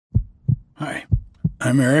Hi,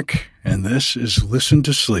 I'm Eric, and this is Listen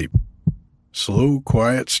to Sleep. Slow,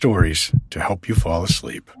 quiet stories to help you fall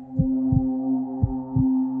asleep.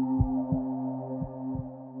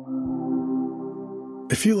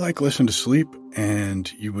 If you like Listen to Sleep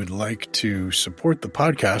and you would like to support the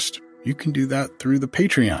podcast, you can do that through the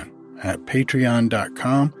Patreon at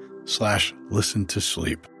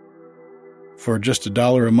patreon.com/listen-to-sleep. For just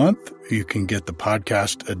 $1 a month, you can get the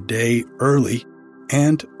podcast a day early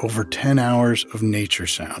and over 10 hours of nature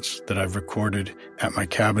sounds that I've recorded at my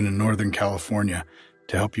cabin in Northern California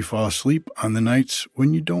to help you fall asleep on the nights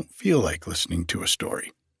when you don't feel like listening to a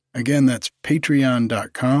story. Again, that's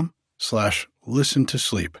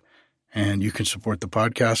patreon.com/listen-to-sleep, and you can support the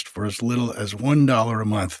podcast for as little as $1 a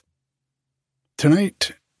month.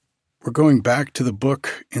 Tonight, we're going back to the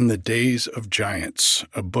book In the Days of Giants,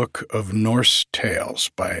 a book of Norse tales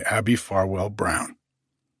by Abby Farwell Brown.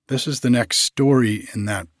 This is the next story in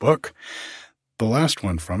that book. The last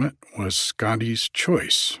one from it was Scotty's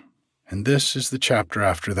Choice, and this is the chapter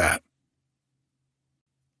after that.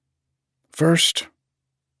 First,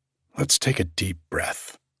 let's take a deep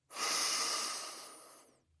breath.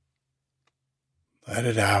 Let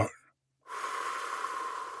it out.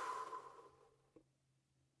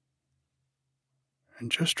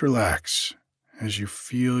 And just relax as you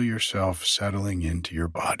feel yourself settling into your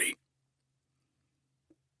body.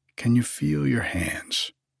 Can you feel your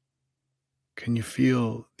hands? Can you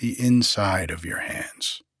feel the inside of your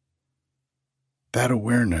hands? That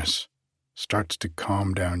awareness starts to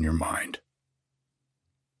calm down your mind.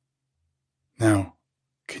 Now,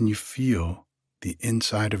 can you feel the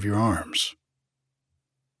inside of your arms?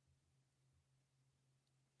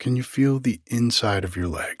 Can you feel the inside of your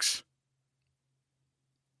legs?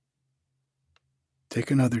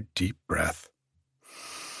 Take another deep breath.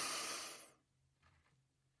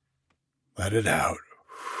 Let it out.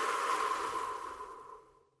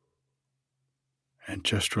 And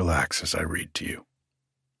just relax as I read to you.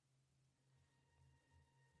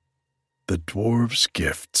 The Dwarves'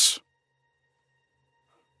 Gifts.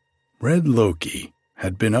 Red Loki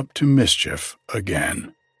had been up to mischief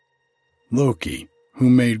again. Loki, who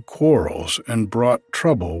made quarrels and brought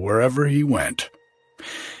trouble wherever he went.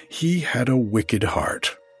 He had a wicked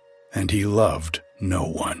heart, and he loved no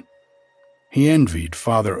one. He envied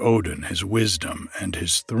Father Odin his wisdom and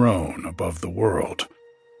his throne above the world.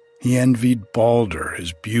 He envied Balder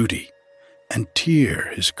his beauty, and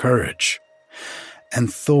Tyr his courage,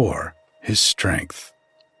 and Thor his strength.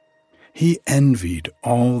 He envied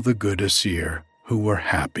all the good Aesir who were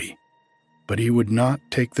happy, but he would not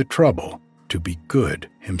take the trouble to be good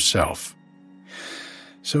himself.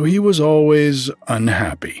 So he was always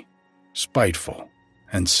unhappy, spiteful,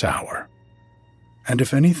 and sour. And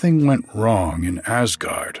if anything went wrong in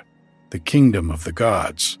Asgard, the kingdom of the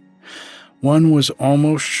gods, one was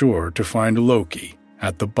almost sure to find Loki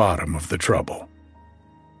at the bottom of the trouble.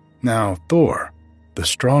 Now Thor, the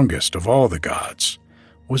strongest of all the gods,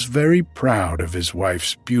 was very proud of his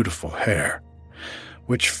wife's beautiful hair,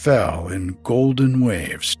 which fell in golden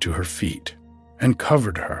waves to her feet and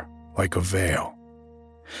covered her like a veil.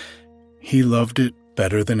 He loved it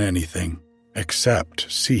better than anything,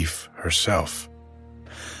 except Sif herself.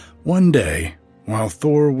 One day, while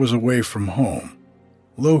Thor was away from home,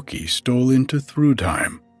 Loki stole into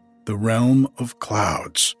Thrudheim, the realm of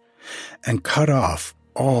clouds, and cut off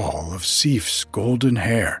all of Sif's golden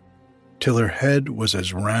hair, till her head was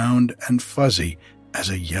as round and fuzzy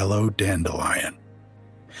as a yellow dandelion.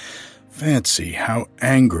 Fancy how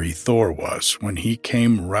angry Thor was when he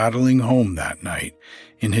came rattling home that night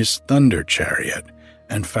in his thunder chariot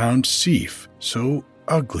and found Sif so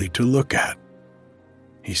ugly to look at.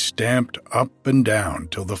 He stamped up and down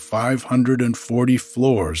till the 540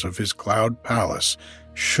 floors of his cloud palace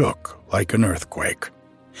shook like an earthquake,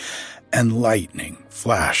 and lightning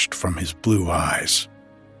flashed from his blue eyes.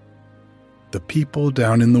 The people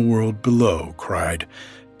down in the world below cried,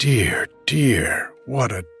 "Dear, dear,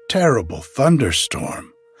 what a terrible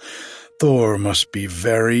thunderstorm! Thor must be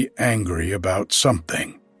very angry about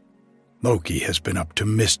something. Loki has been up to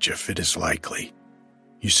mischief, it is likely."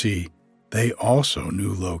 You see, they also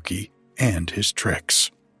knew Loki and his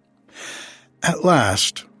tricks. At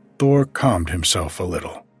last, Thor calmed himself a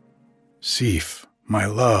little. "Sif, my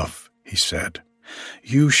love," he said,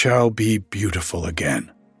 "you shall be beautiful again.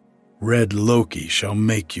 Red Loki shall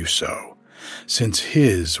make you so, since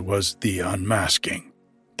his was the unmasking.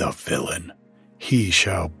 The villain, he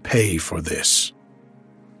shall pay for this."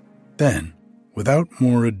 Then, without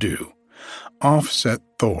more ado, off set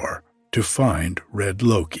Thor to find Red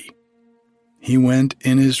Loki. He went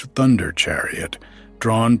in his thunder chariot,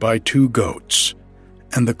 drawn by 2 goats,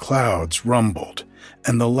 and the clouds rumbled,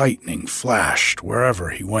 and the lightning flashed wherever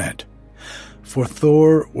he went. For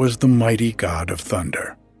Thor was the mighty god of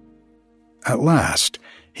thunder. At last,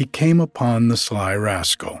 he came upon the sly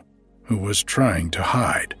rascal, who was trying to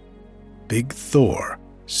hide. Big Thor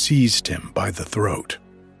seized him by the throat.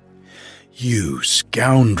 "You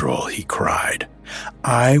scoundrel," he cried,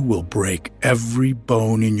 "I will break every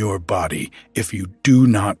bone in your body if you do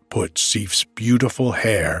not put Sif's beautiful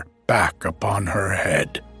hair back upon her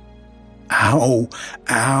head." "Ow,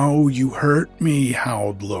 ow, you hurt me,"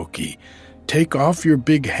 howled Loki. "Take off your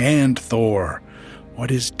big hand, Thor.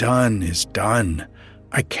 What is done is done.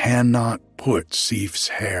 I cannot put Sif's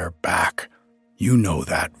hair back. You know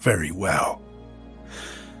that very well."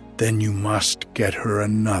 "Then you must get her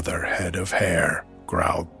another head of hair,"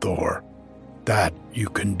 growled Thor. "That you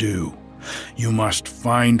can do. You must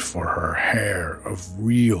find for her hair of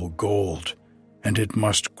real gold, and it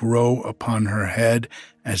must grow upon her head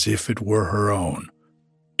as if it were her own.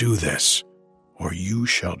 Do this, or you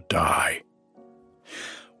shall die."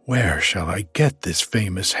 "Where shall I get this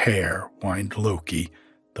famous hair?" whined Loki,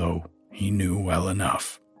 though he knew well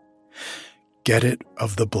enough. "Get it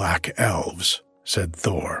of the Black Elves," said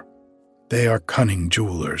Thor. "They are cunning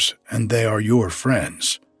jewelers, and they are your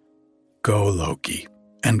friends. Go, Loki,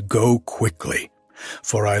 and go quickly,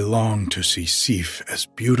 for I long to see Sif as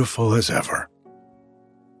beautiful as ever."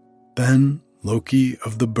 Then Loki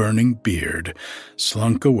of the burning beard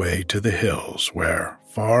slunk away to the hills where,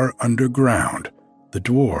 far underground, the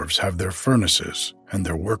dwarves have their furnaces and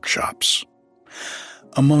their workshops.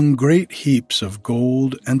 Among great heaps of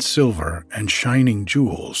gold and silver and shining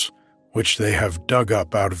jewels, which they have dug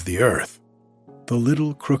up out of the earth, the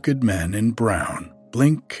little crooked men in brown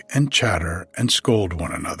blink and chatter and scold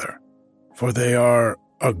one another, for they are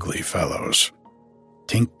ugly fellows.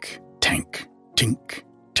 Tink, tank, tink,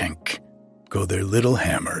 tank, go their little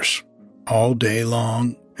hammers, all day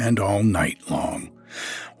long and all night long,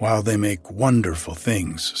 while they make wonderful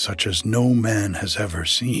things such as no man has ever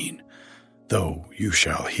seen, though you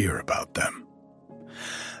shall hear about them.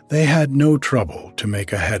 They had no trouble to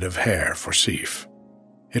make a head of hair for Sif.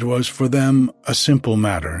 It was for them a simple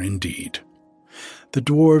matter indeed. The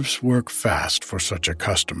dwarves work fast for such a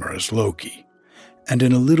customer as Loki, and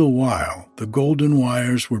in a little while the golden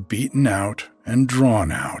wires were beaten out and drawn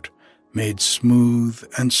out, made smooth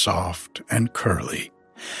and soft and curly,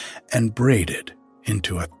 and braided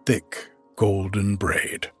into a thick golden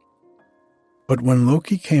braid. But when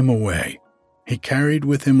Loki came away, he carried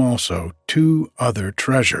with him also 2 other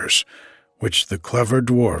treasures, which the clever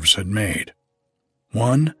dwarves had made.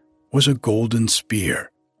 One was a golden spear,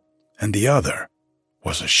 and the other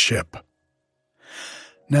was a ship.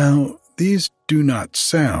 Now, these do not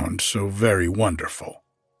sound so very wonderful,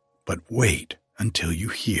 but wait until you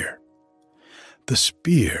hear. The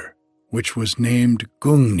spear, which was named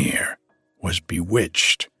Gungnir, was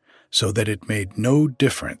bewitched, so that it made no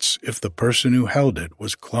difference if the person who held it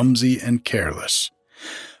was clumsy and careless,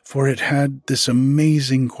 for it had this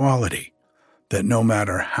amazing quality that no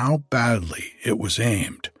matter how badly it was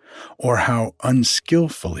aimed, or how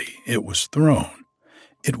unskillfully it was thrown,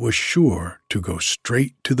 it was sure to go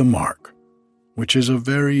straight to the mark, which is a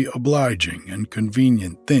very obliging and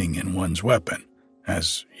convenient thing in one's weapon,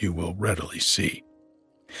 as you will readily see.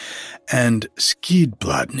 And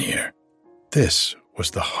Skidbladnir, this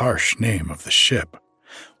was the harsh name of the ship,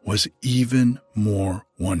 was even more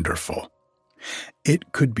wonderful.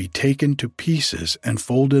 It could be taken to pieces and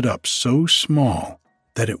folded up so small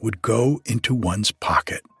that it would go into one's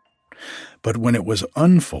pocket. But when it was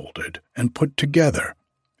unfolded and put together,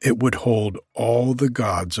 it would hold all the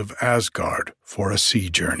gods of Asgard for a sea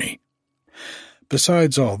journey.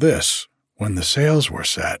 Besides all this, when the sails were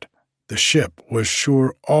set, the ship was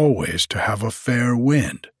sure always to have a fair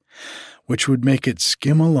wind, which would make it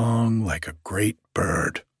skim along like a great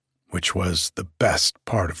bird, which was the best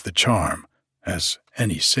part of the charm, as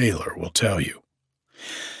any sailor will tell you.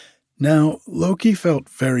 Now Loki felt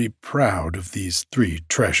very proud of these 3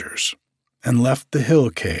 treasures, and left the hill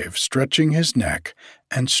cave stretching his neck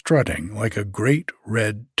and strutting like a great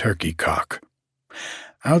red turkey cock.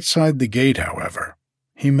 Outside the gate, however,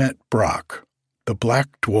 he met Brock, the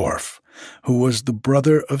black dwarf, who was the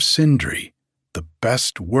brother of Sindri, the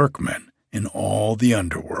best workman in all the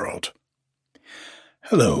underworld.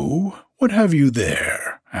 "Hello, what have you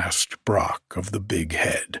there?" asked Brock of the big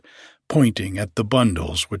head, pointing at the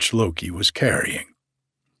bundles which Loki was carrying.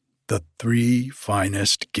 "The 3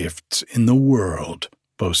 finest gifts in the world,"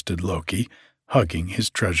 boasted Loki, hugging his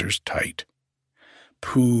treasures tight.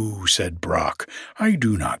 "Pooh," said Brock, "I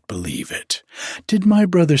do not believe it. Did my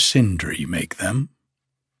brother Sindri make them?"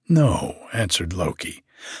 "No," answered Loki.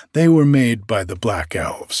 "They were made by the Black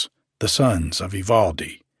Elves, the sons of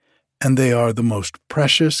Ivaldi, and they are the most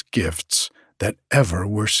precious gifts that ever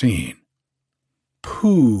were seen."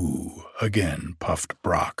 "Pooh!" again puffed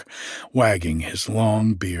Brock, wagging his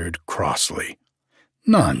long beard crossly.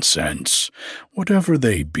 "Nonsense! Whatever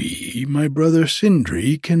they be, my brother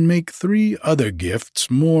Sindri can make 3 other gifts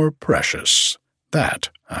more precious. That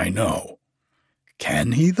I know."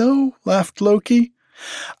 "Can he, though?" laughed Loki.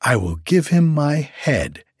 "I will give him my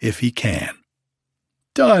head if he can."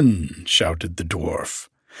 "Done!" shouted the dwarf.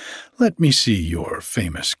 "Let me see your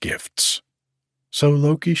famous gifts." So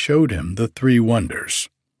Loki showed him the 3 wonders,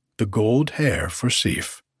 the gold hair for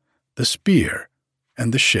Sif, the spear,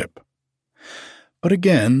 and the ship. But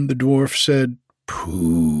again the dwarf said,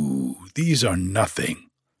 "Pooh, these are nothing.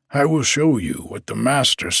 I will show you what the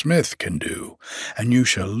master smith can do, and you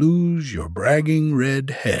shall lose your bragging red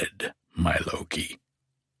head, my Loki."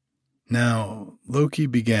 Now Loki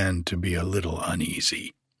began to be a little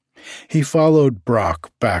uneasy. He followed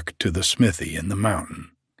Brock back to the smithy in the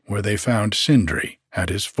mountain, where they found Sindri at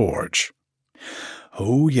his forge.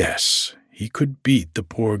 Oh yes, he could beat the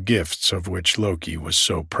poor gifts of which Loki was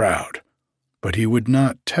so proud, but he would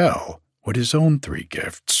not tell what his own 3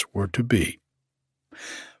 gifts were to be.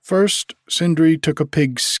 First, Sindri took a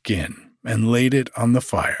pig's skin and laid it on the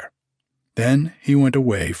fire. Then he went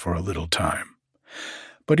away for a little time.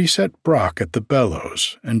 But he set Brock at the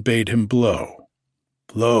bellows and bade him blow,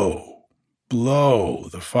 blow, blow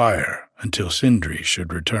the fire until Sindri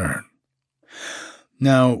should return.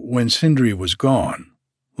 Now, when Sindri was gone,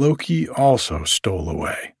 Loki also stole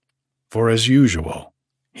away, for as usual,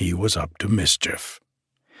 he was up to mischief.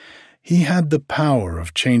 He had the power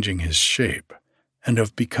of changing his shape and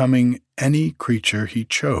of becoming any creature he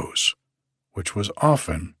chose, which was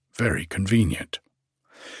often very convenient.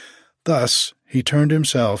 Thus he turned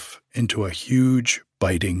himself into a huge,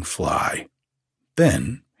 biting fly.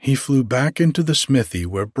 Then he flew back into the smithy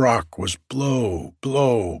where Brock was blowing.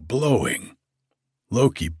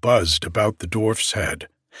 Loki buzzed about the dwarf's head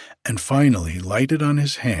and finally lighted on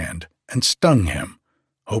his hand and stung him,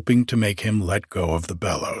 hoping to make him let go of the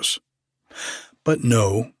bellows. But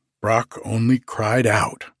no, Brock only cried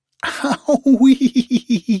out,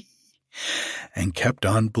 "Owie!" and kept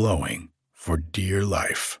on blowing for dear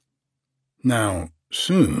life. Now,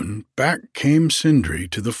 soon back came Sindri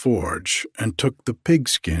to the forge and took the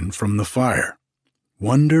pigskin from the fire.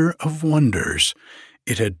 Wonder of wonders,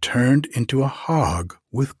 it had turned into a hog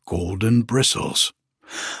with golden bristles,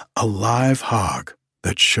 a live hog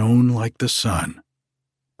that shone like the sun.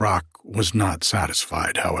 Brock was not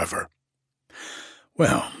satisfied, however.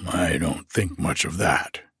 "Well, I don't think much of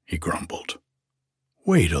that," he grumbled.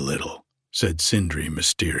 "Wait a little," said Sindri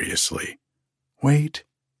mysteriously. "Wait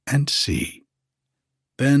and see."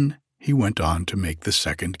 Then he went on to make the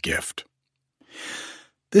second gift.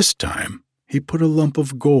 This time he put a lump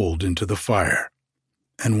of gold into the fire,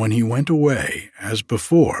 and when he went away, as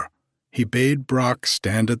before, he bade Brock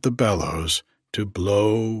stand at the bellows to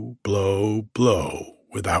blow, blow, blow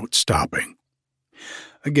without stopping.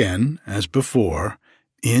 Again, as before,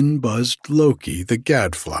 in buzzed Loki the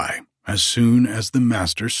gadfly as soon as the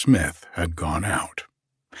master smith had gone out.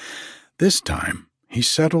 This time he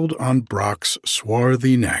settled on Brock's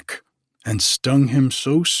swarthy neck and stung him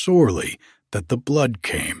so sorely that the blood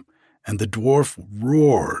came, and the dwarf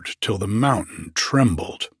roared till the mountain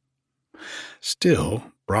trembled.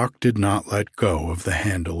 Still, Brock did not let go of the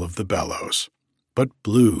handle of the bellows, but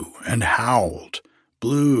blew and howled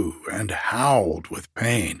with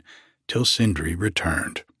pain till Sindri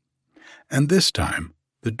returned. And this time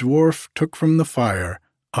the dwarf took from the fire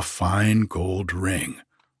a fine gold ring,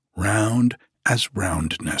 round as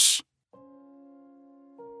roundness.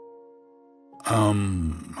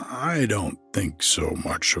 I don't think so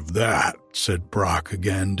much of that," said Brock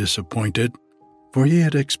again, disappointed, for he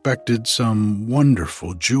had expected some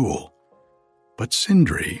wonderful jewel. But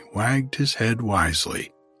Sindri wagged his head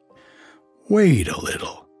wisely. "Wait a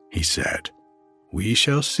little," he said. "We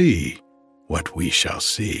shall see what we shall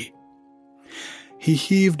see." He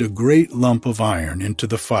heaved a great lump of iron into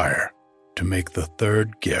the fire to make the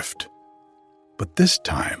third gift. But this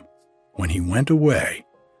time, when he went away,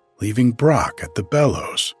 leaving Brock at the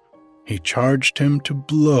bellows, he charged him to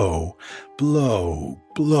blow, blow,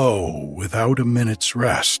 blow without a minute's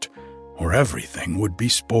rest, or everything would be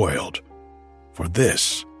spoiled, for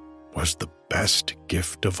this was the best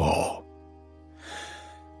gift of all.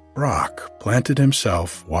 Brock planted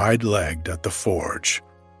himself wide-legged at the forge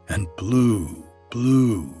and blew,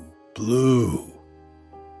 blew, blew.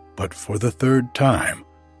 But for the third time,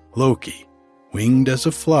 Loki, winged as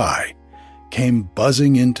a fly, came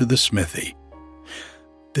buzzing into the smithy.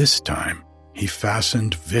 This time, he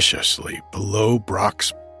fastened viciously below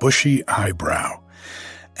Brock's bushy eyebrow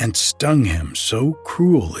and stung him so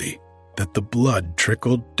cruelly that the blood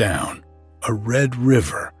trickled down, a red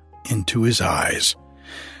river, into his eyes,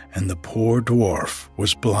 and the poor dwarf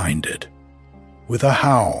was blinded. With a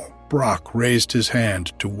howl, Brock raised his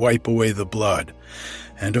hand to wipe away the blood,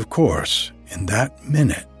 and of course, in that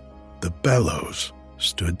minute, the bellows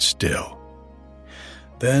stood still.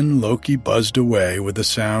 Then Loki buzzed away with a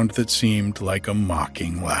sound that seemed like a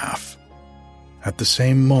mocking laugh. At the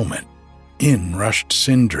same moment, in rushed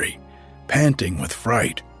Sindri, panting with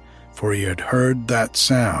fright, for he had heard that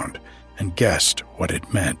sound and guessed what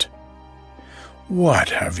it meant. "What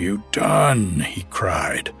have you done?" he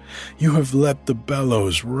cried. "You have let the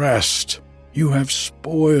bellows rest. You have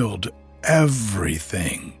spoiled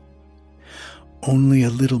everything." "Only a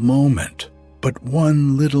little moment, but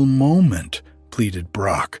one little moment," pleaded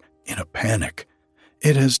Brock in a panic.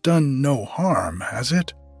 "It has done no harm, has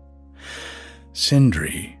it?"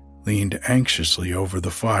 Sindri leaned anxiously over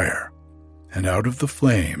the fire, and out of the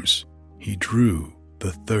flames he drew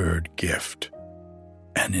the third gift,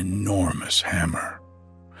 an enormous hammer.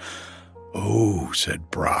 "Oh," said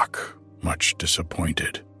Brock, much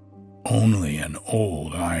disappointed, "only an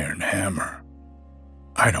old iron hammer.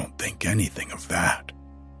 I don't think anything of that.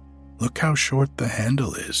 Look how short the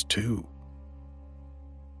handle is, too."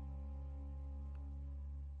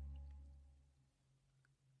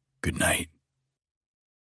 Good night.